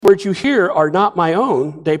words you hear are not my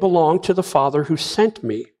own. They belong to the Father who sent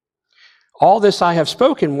me. All this I have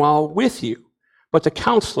spoken while with you. But the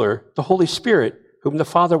Counselor, the Holy Spirit, whom the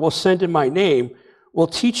Father will send in my name, will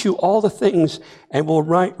teach you all the things and will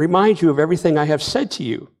remind you of everything I have said to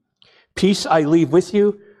you. Peace I leave with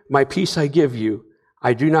you, my peace I give you.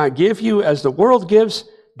 I do not give you as the world gives.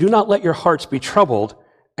 Do not let your hearts be troubled,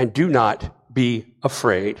 and do not be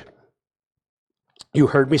afraid. You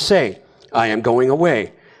heard me say, I am going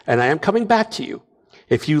away, and I am coming back to you.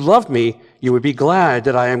 If you loved me, you would be glad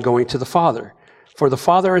that I am going to the Father. For the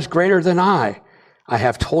Father is greater than I. I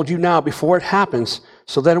have told you now before it happens,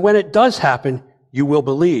 so that when it does happen, you will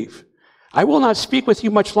believe. I will not speak with you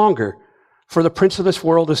much longer, for the prince of this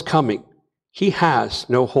world is coming. He has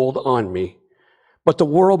no hold on me. But the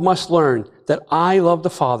world must learn that I love the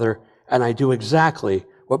Father, and I do exactly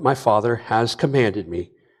what my Father has commanded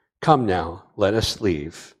me. Come now, let us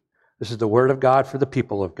leave. This is the word of God for the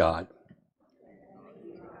people of God.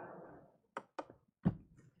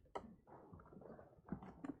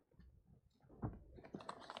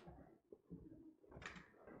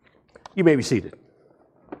 You may be seated.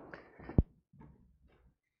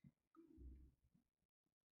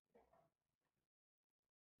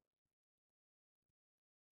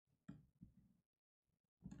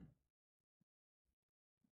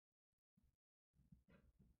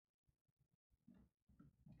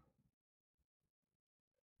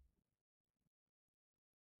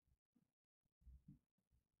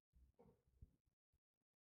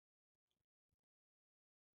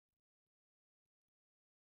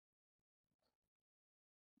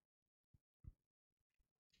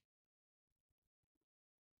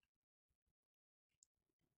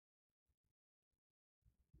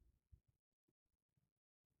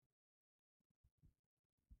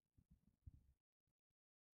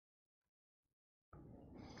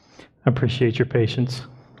 I appreciate your patience.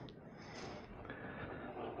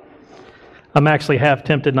 I'm actually half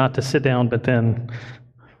tempted not to sit down, but then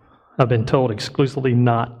I've been told exclusively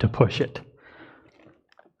not to push it.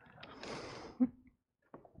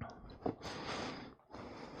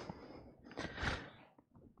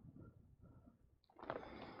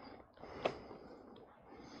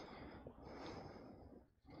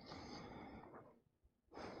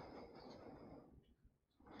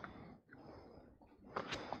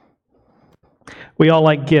 We all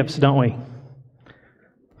like gifts, don't we?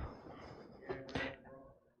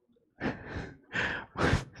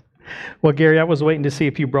 Well, Gary, I was waiting to see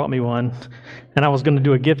if you brought me one, and I was going to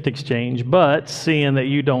do a gift exchange, but seeing that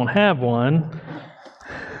you don't have one,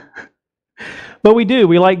 but we do.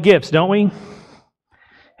 We like gifts, don't we?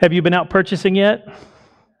 Have you been out purchasing yet?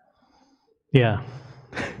 Yeah.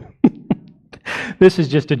 This is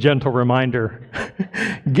just a gentle reminder.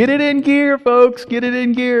 Get it in gear, folks. Get it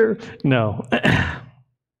in gear. No.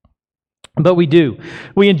 But we do.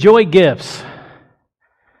 We enjoy gifts.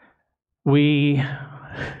 We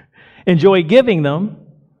enjoy giving them.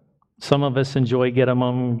 Some of us enjoy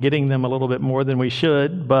getting them a little bit more than we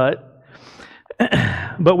should, but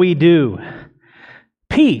we do.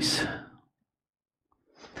 Peace.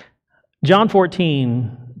 John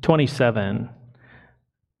 14:27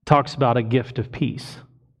 talks about a gift of peace.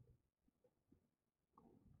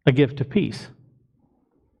 A gift of peace.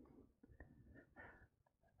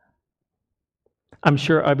 I'm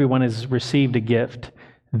sure everyone has received a gift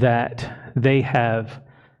that they have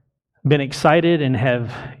been excited and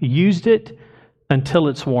have used it until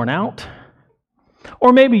it's worn out.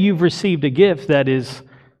 Or maybe you've received a gift that is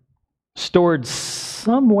stored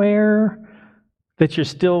somewhere that you're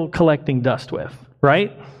still collecting dust with,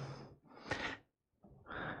 right?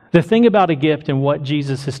 The thing about a gift and what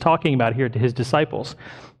Jesus is talking about here to his disciples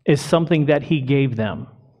is something that he gave them.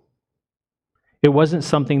 It wasn't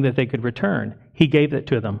something that they could return. He gave it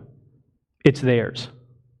to them. It's theirs.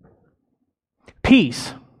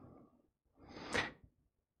 Peace.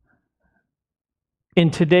 In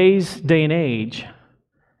today's day and age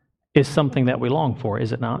is something that we long for,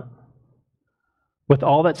 is it not? With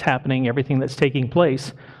all that's happening, everything that's taking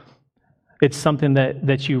place, it's something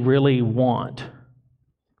that you really want.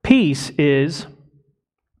 Peace is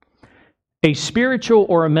a spiritual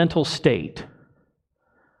or a mental state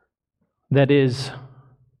that is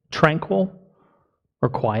tranquil or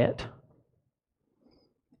quiet.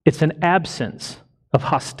 It's an absence of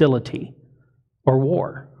hostility or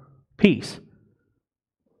war. Peace.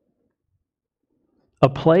 A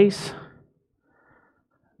place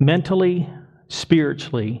mentally,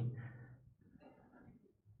 spiritually,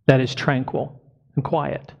 that is tranquil and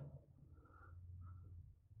quiet.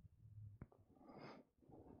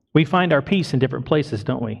 We find our peace in different places,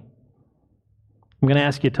 don't we? I'm going to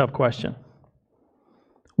ask you a tough question.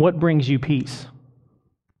 What brings you peace?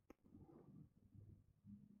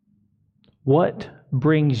 What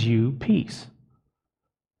brings you peace?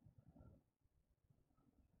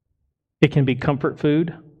 It can be comfort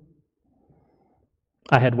food.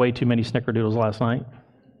 I had way too many snickerdoodles last night.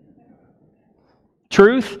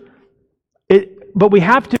 Truth, but we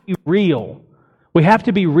have to be real. We have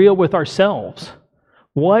to be real with ourselves.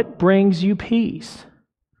 What brings you peace?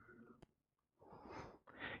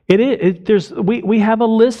 We have a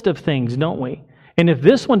list of things, don't we? And if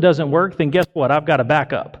this one doesn't work, then guess what? I've got a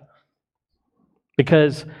backup.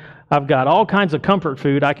 Because I've got all kinds of comfort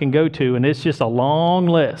food I can go to, and it's just a long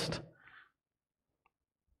list.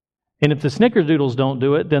 And if the snickerdoodles don't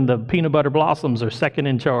do it, then the peanut butter blossoms are second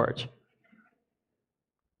in charge.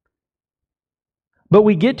 But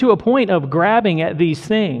we get to a point of grabbing at these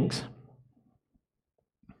things.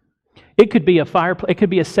 It could be a fireplace. It could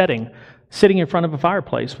be a setting, sitting in front of a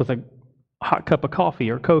fireplace with a hot cup of coffee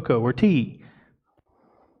or cocoa or tea.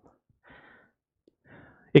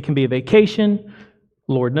 It can be a vacation.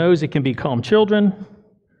 Lord knows it can be calm children.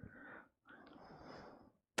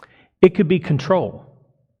 It could be control.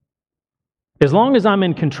 As long as I'm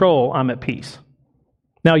in control, I'm at peace.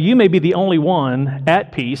 Now, you may be the only one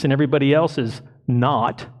at peace and everybody else is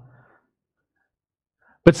not.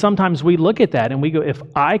 But sometimes we look at that and we go, if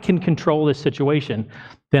I can control this situation,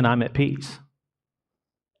 then I'm at peace.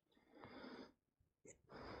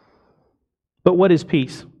 But what is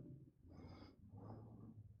peace?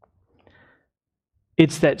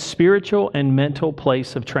 It's that spiritual and mental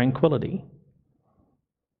place of tranquility.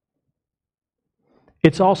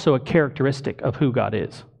 It's also a characteristic of who God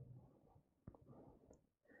is.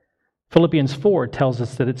 Philippians 4 tells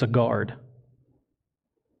us that it's a guard.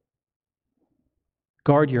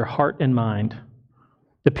 Guard your heart and mind.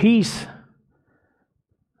 The peace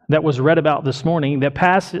that was read about this morning that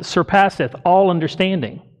surpasseth all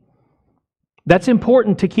understanding. That's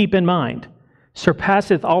important to keep in mind.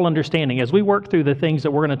 Surpasseth all understanding. As we work through the things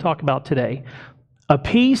that we're going to talk about today, a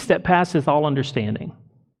peace that passeth all understanding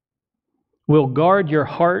will guard your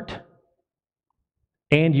heart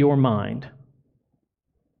and your mind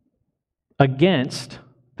against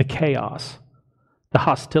the chaos, the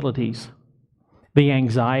hostilities, the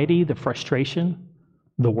anxiety, the frustration,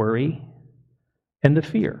 the worry, and the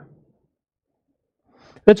fear.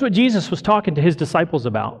 That's what Jesus was talking to his disciples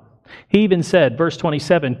about. He even said, verse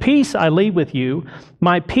 27, "Peace I leave with you,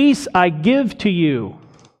 my peace I give to you.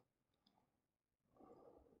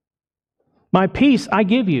 My peace I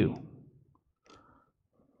give you."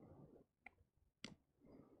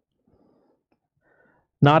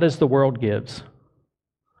 Not as the world gives,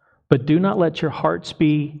 but do not let your hearts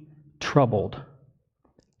be troubled,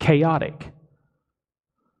 chaotic,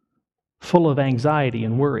 full of anxiety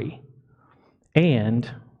and worry, and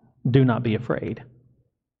do not be afraid,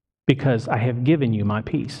 because I have given you my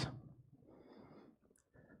peace.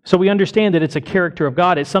 So we understand that it's a character of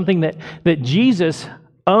God. It's something that Jesus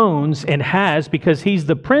owns and has because he's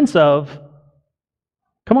the Prince of,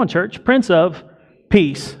 come on church, Prince of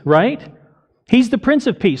Peace, right? He's the Prince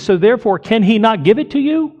of Peace. So therefore, can he not give it to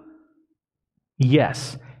you?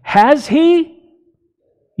 Yes. Has he?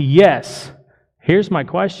 Yes. Here's my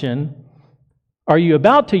question. Are you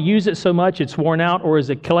about to use it so much it's worn out, or is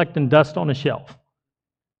it collecting dust on a shelf?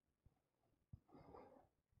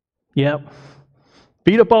 Yep.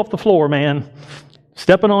 Feet up off the floor, man.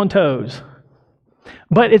 Stepping on toes.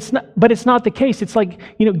 But it's not the case. It's like,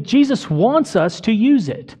 Jesus wants us to use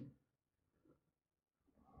it.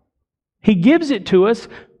 He gives it to us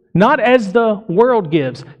not as the world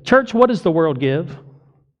gives. Church, what does the world give?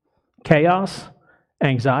 Chaos,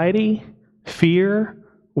 anxiety, fear,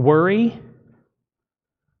 worry.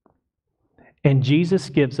 And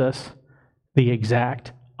Jesus gives us the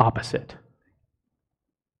exact opposite.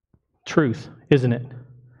 Truth, isn't it?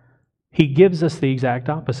 He gives us the exact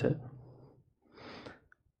opposite.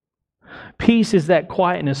 Peace is that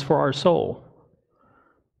quietness for our soul.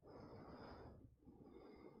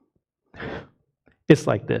 It's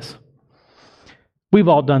like this. We've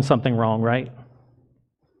all done something wrong, right?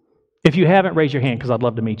 If you haven't, raise your hand because I'd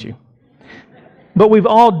love to meet you. But we've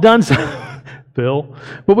all done Bill.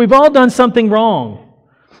 But we've all done something wrong.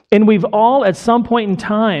 And we've all at some point in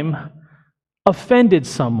time offended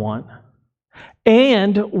someone.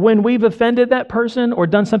 And when we've offended that person or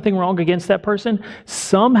done something wrong against that person,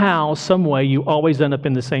 somehow, some way, you always end up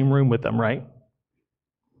in the same room with them, right?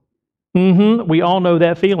 We all know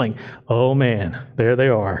that feeling. Oh man, there they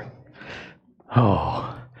are.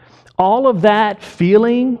 Oh. All of that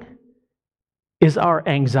feeling is our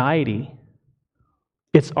anxiety.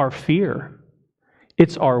 It's our fear.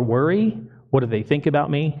 It's our worry. What do they think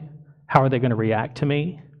about me? How are they going to react to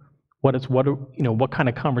me? what kind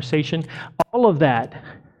of conversation. All of that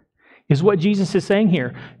is what Jesus is saying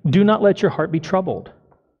here. Do not let your heart be troubled.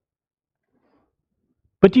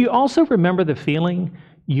 But do you also remember the feeling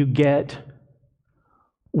you get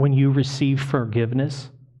when you receive forgiveness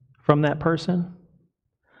from that person?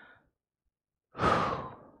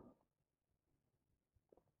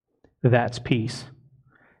 That's peace.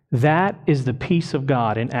 That is the peace of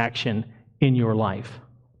God in action in your life.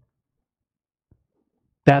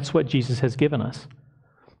 That's what Jesus has given us.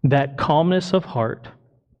 That calmness of heart,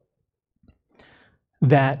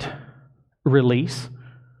 that release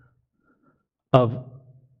of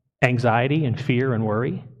anxiety and fear and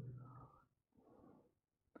worry,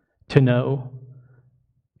 to know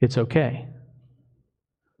it's okay.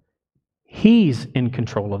 He's in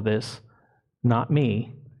control of this, not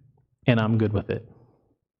me, and I'm good with it.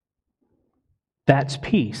 That's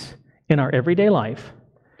peace in our everyday life,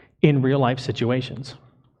 in real life situations.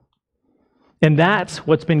 And that's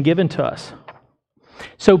what's been given to us.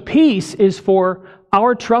 So peace is for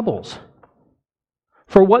our troubles,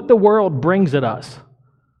 for what the world brings at us.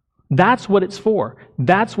 That's what it's for.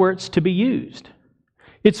 That's where it's to be used.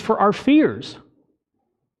 It's for our fears.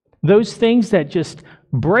 Those things that just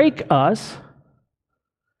break us,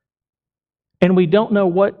 and we don't know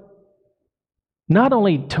what not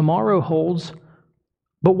only tomorrow holds,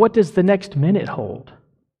 but what does the next minute hold?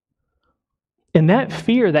 And that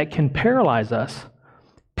fear that can paralyze us,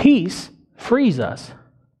 peace frees us.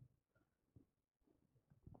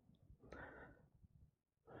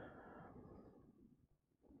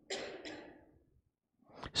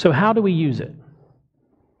 So how do we use it?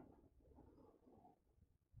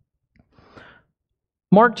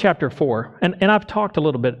 Mark chapter 4, and I've talked a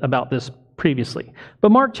little bit about this previously,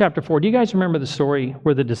 but Mark chapter 4, do you guys remember the story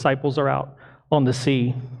where the disciples are out on the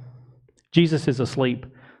sea? Jesus is asleep.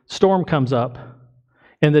 Storm comes up,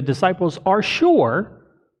 and the disciples are sure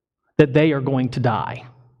that they are going to die.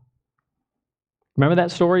 Remember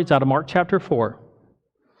that story? It's out of Mark chapter 4.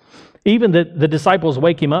 Even the disciples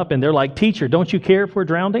wake him up, and they're like, "Teacher, don't you care if we're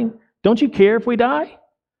drowning? Don't you care if we die?"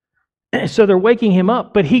 So they're waking him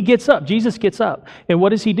up, but he gets up. Jesus gets up. And what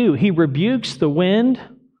does he do? He rebukes the wind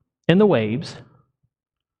and the waves,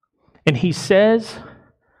 and he says,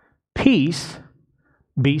 "Peace,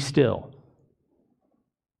 be still."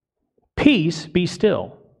 Peace, be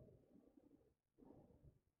still.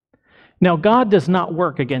 Now, God does not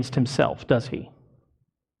work against himself, does he?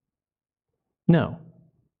 No.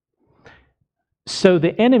 So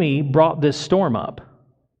the enemy brought this storm up,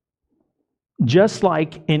 just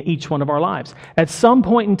like in each one of our lives. At some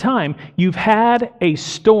point in time, you've had a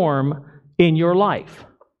storm in your life,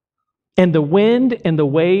 and the wind and the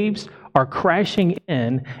waves are crashing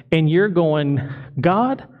in, and you're going,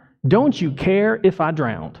 "God, don't you care if I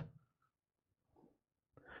drowned?"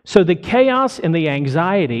 So the chaos and the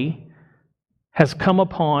anxiety has come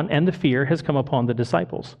upon, and the fear has come upon the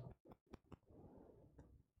disciples.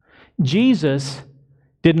 Jesus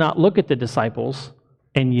did not look at the disciples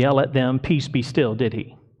and yell at them, "Peace, be still," did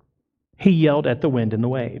he? He yelled at the wind and the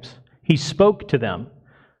waves. He spoke to them.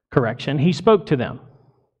 Correction, he spoke to them.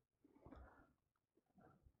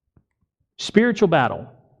 Spiritual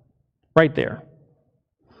battle, right there.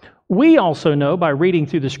 We also know by reading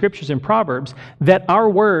through the scriptures in Proverbs that our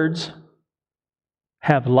words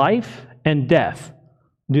have life and death.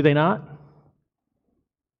 Do they not?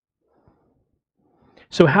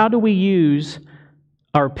 So how do we use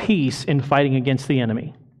our peace in fighting against the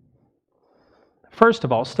enemy? First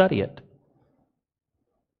of all, study it.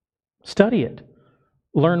 Study it.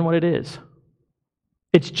 Learn what it is.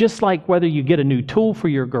 It's just like whether you get a new tool for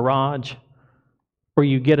your garage or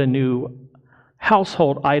you get a new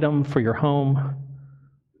household item for your home.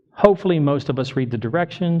 Hopefully, most of us read the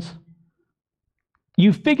directions.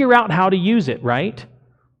 You figure out how to use it, right?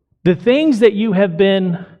 The things that you have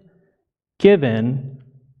been given,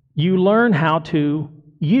 you learn how to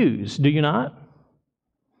use, do you not?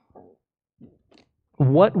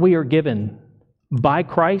 What we are given by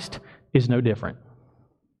Christ is no different.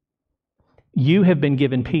 You have been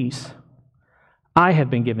given peace. I have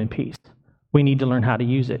been given peace. We need to learn how to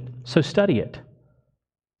use it. So study it.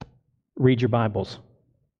 Read your Bibles.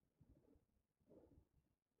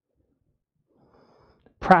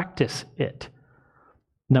 Practice it.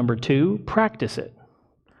 Number 2, practice it.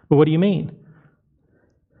 Well, what do you mean?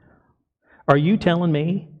 Are you telling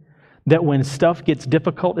me that when stuff gets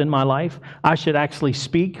difficult in my life, I should actually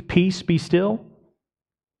speak, "Peace, be still"?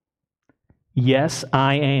 Yes,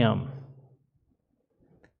 I am.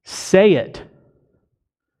 Say it.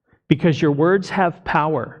 Because your words have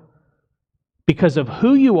power. Because of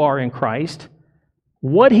who you are in Christ,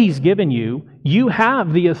 what He's given you, you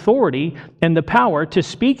have the authority and the power to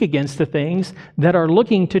speak against the things that are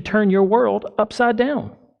looking to turn your world upside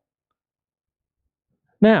down.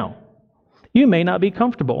 Now, you may not be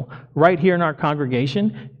comfortable right here in our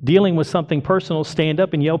congregation dealing with something personal, stand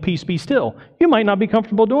up and yell, "Peace be still." You might not be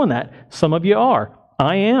comfortable doing that. Some of you are.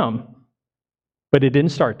 I am. But it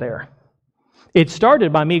didn't start there. It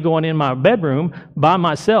started by me going in my bedroom by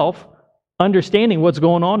myself, understanding what's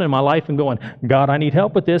going on in my life and going, "God, I need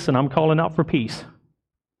help with this," and I'm calling out for peace.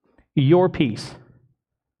 Your peace.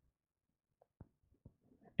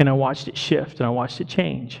 And I watched it shift and I watched it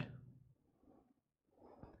change.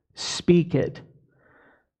 Speak it.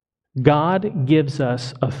 God gives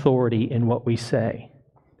us authority in what we say,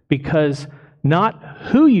 because not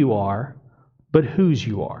who you are, but whose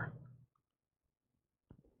you are.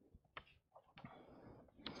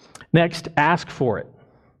 Next, ask for it.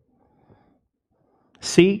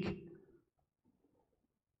 Seek,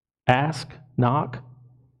 ask, knock.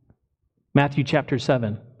 Matthew chapter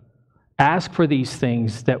 7. Ask for these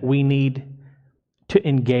things that we need to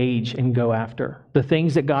engage and go after. The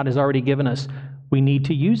things that God has already given us, we need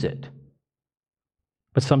to use it.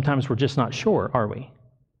 But sometimes we're just not sure, are we?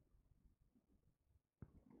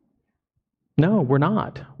 No, we're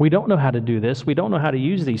not. We don't know how to do this. We don't know how to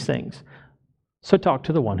use these things. So talk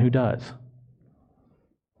to the one who does.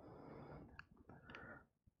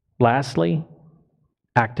 Lastly,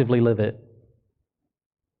 actively live it.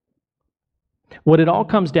 What it all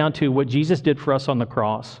comes down to, what Jesus did for us on the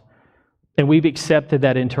cross, and we've accepted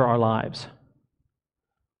that into our lives.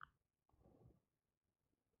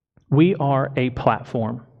 We are a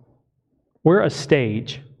platform. We're a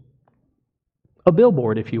stage, a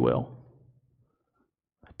billboard, if you will,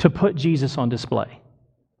 to put Jesus on display.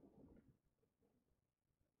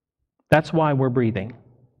 That's why we're breathing.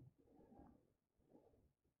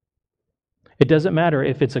 It doesn't matter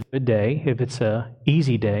if it's a good day, if it's an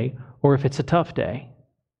easy day, or if it's a tough day.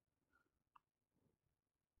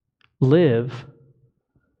 Live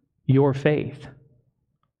your faith.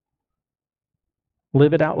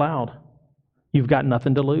 Live it out loud. You've got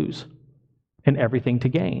nothing to lose and everything to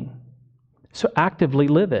gain. So actively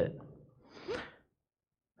live it.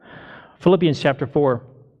 Philippians chapter 4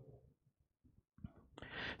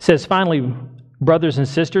 says, "Finally, brothers and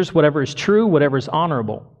sisters, whatever is true, whatever is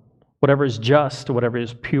honorable, whatever is just, whatever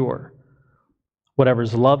is pure, whatever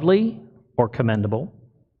is lovely or commendable,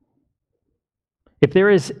 if there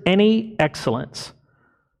is any excellence,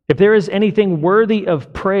 if there is anything worthy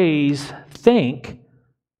of praise, think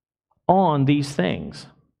on these things.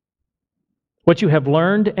 What you have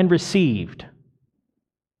learned and received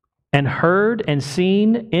and heard and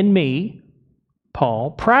seen in me,"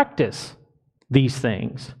 Paul, "practice these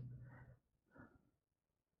things.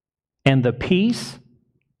 And the peace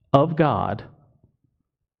of God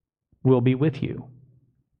will be with you."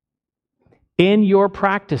 In your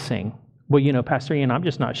practicing, well, Pastor Ian, I'm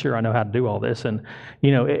just not sure I know how to do all this. And,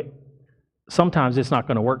 sometimes it's not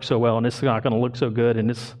going to work so well, and it's not going to look so good, and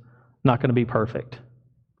it's not going to be perfect.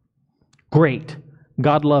 Great.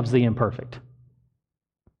 God loves the imperfect.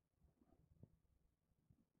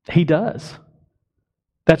 He does.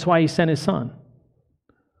 That's why He sent His Son.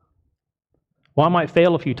 Well, I might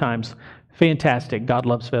fail a few times. Fantastic. God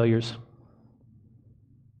loves failures.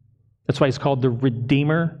 That's why He's called the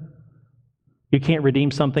Redeemer. You can't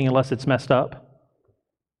redeem something unless it's messed up.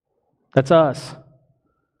 That's us.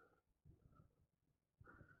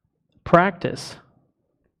 Practice.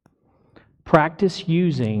 Practice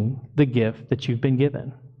using the gift that you've been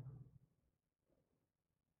given.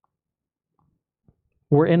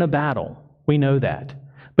 We're in a battle. We know that.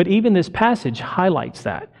 But even this passage highlights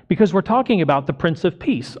that, because we're talking about the Prince of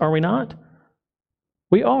Peace, are we not?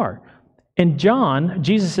 We are. And John,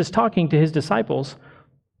 Jesus is talking to His disciples,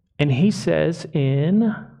 and He says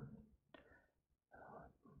in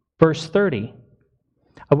verse 30,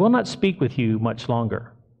 "I will not speak with you much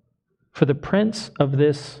longer, for the prince of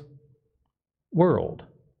this world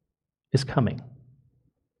is coming."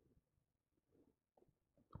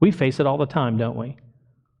 We face it all the time, don't we?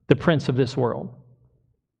 The prince of this world.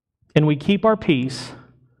 And we keep our peace,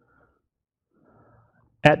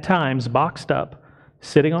 at times boxed up,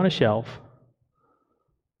 sitting on a shelf.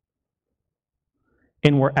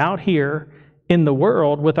 And we're out here in the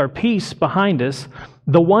world with our peace behind us.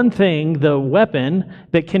 The one thing, the weapon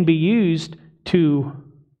that can be used to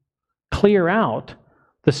clear out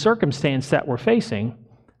the circumstance that we're facing,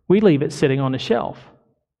 we leave it sitting on the shelf.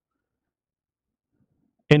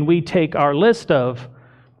 And we take our list of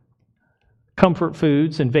comfort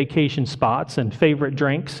foods and vacation spots and favorite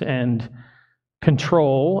drinks and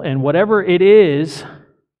control and whatever it is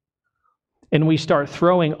and we start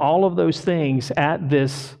throwing all of those things at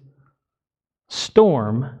this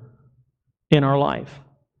storm in our life,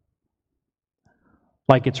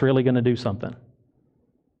 like it's really going to do something.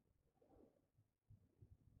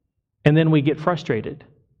 And then we get frustrated,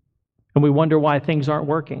 and we wonder why things aren't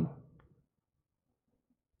working.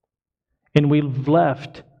 And we've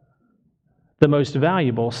left the most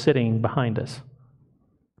valuable sitting behind us.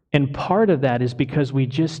 And part of that is because we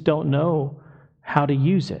just don't know how to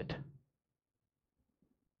use it.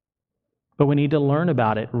 But we need to learn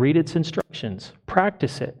about it, read its instructions,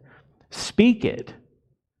 practice it, speak it,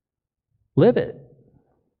 live it.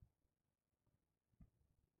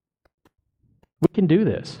 We can do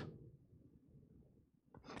this.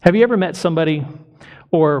 Have you ever met somebody,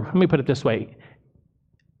 or let me put it this way,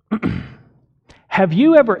 have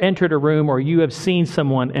you ever entered a room or you have seen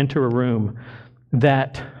someone enter a room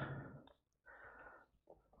that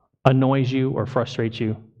annoys you or frustrates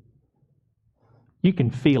you? You can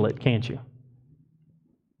feel it, can't you?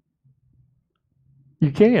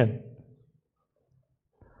 You can.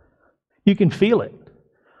 You can feel it.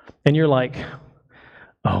 And you're like,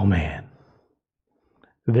 oh man,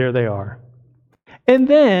 there they are. And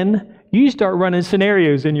then you start running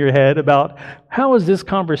scenarios in your head about how is this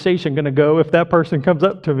conversation going to go if that person comes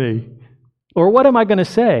up to me? Or what am I going to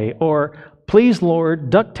say? Or please, Lord,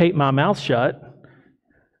 duct tape my mouth shut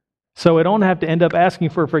so I don't have to end up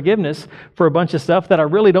asking for forgiveness for a bunch of stuff that I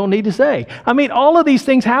really don't need to say. I mean, all of these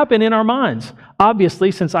things happen in our minds.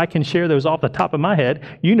 Obviously, since I can share those off the top of my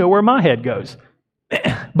head, you know where my head goes.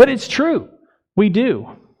 But it's true. We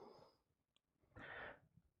do.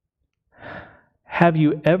 Have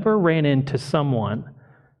you ever ran into someone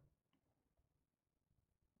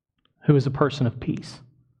who is a person of peace?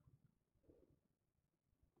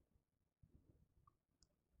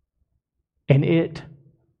 And it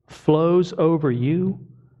flows over you,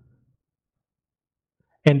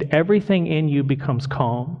 and everything in you becomes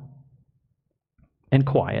calm and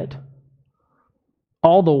quiet.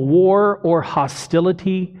 All the war or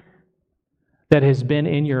hostility that has been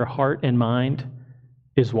in your heart and mind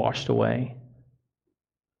is washed away.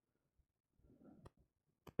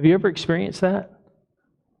 Have you ever experienced that?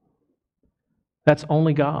 That's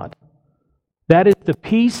only God. That is the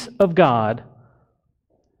peace of God.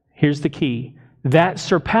 Here's the key. That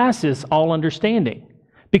surpasses all understanding.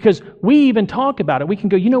 Because we even talk about it. We can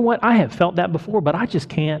go, you know what? I have felt that before, but I just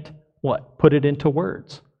can't, what? Put it into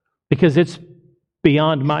words. Because it's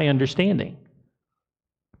beyond my understanding.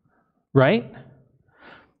 Right?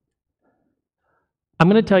 I'm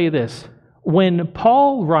going to tell you this. When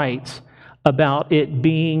Paul writes about it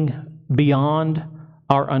being beyond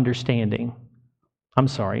our understanding,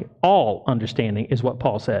 all understanding is what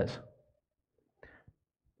Paul says.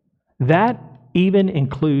 That even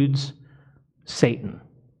includes Satan.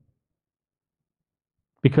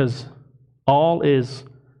 Because all is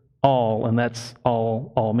all, and that's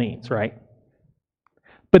all means, right?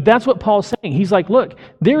 But that's what Paul's saying. He's like, look,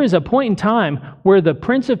 there is a point in time where the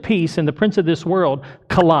Prince of Peace and the Prince of this world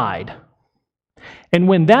collide. And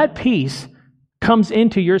when that peace comes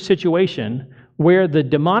into your situation where the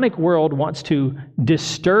demonic world wants to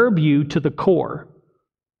disturb you to the core,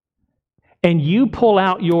 and you pull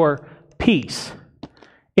out your peace,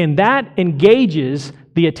 and that engages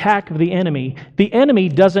the attack of the enemy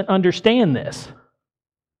doesn't understand this.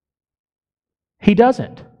 He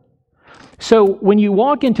doesn't. So when you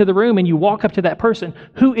walk into the room and you walk up to that person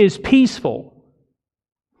who is peaceful,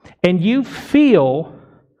 and you feel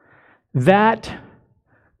that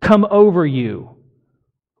come over you,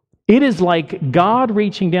 it is like God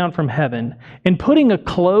reaching down from heaven and putting a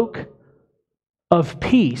cloak of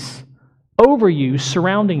peace over you,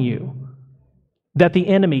 surrounding you, that the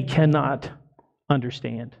enemy cannot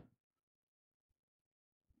understand.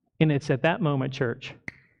 And it's at that moment, church,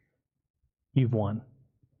 you've won.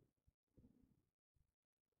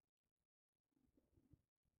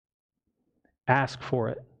 Ask for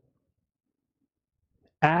it.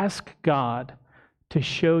 Ask God to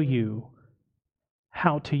show you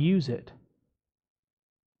how to use it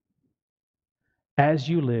as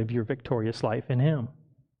you live your victorious life in Him.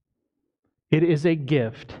 It is a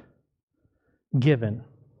gift given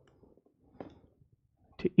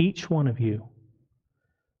to each one of you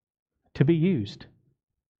to be used.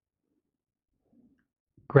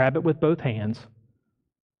 Grab it with both hands.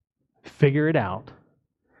 Figure it out.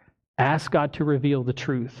 Ask God to reveal the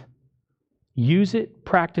truth. Use it,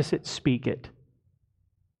 practice it, speak it.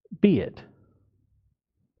 Be it.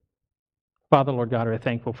 Father, Lord God, we're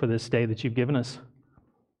thankful for this day that you've given us.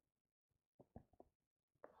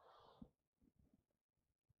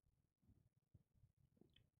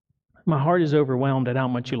 My heart is overwhelmed at how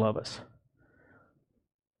much you love us.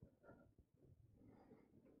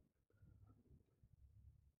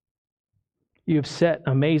 You have set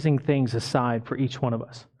amazing things aside for each one of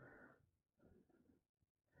us.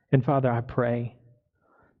 And Father, I pray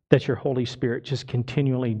that your Holy Spirit just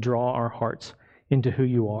continually draw our hearts into who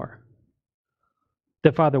you are.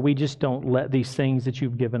 That, Father, we just don't let these things that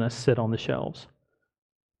you've given us sit on the shelves.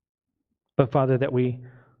 But, Father, that we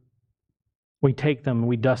take them and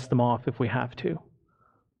we dust them off if we have to.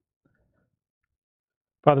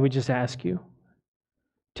 Father, we just ask you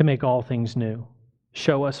to make all things new.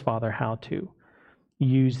 Show us, Father, how to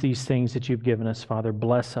use these things that you've given us, Father.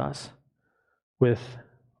 Bless us with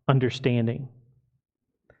understanding.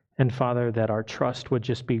 And Father, that our trust would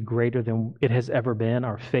just be greater than it has ever been.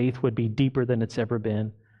 Our faith would be deeper than it's ever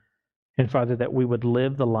been. And Father, that we would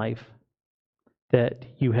live the life that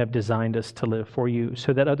you have designed us to live for you,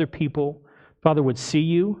 so that other people, Father, would see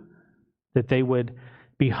you, that they would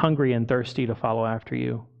be hungry and thirsty to follow after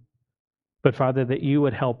you. But Father, that you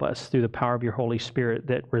would help us through the power of your Holy Spirit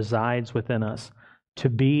that resides within us to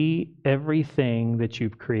be everything that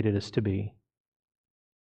you've created us to be.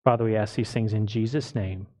 Father, we ask these things in Jesus'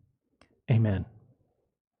 name. Amen.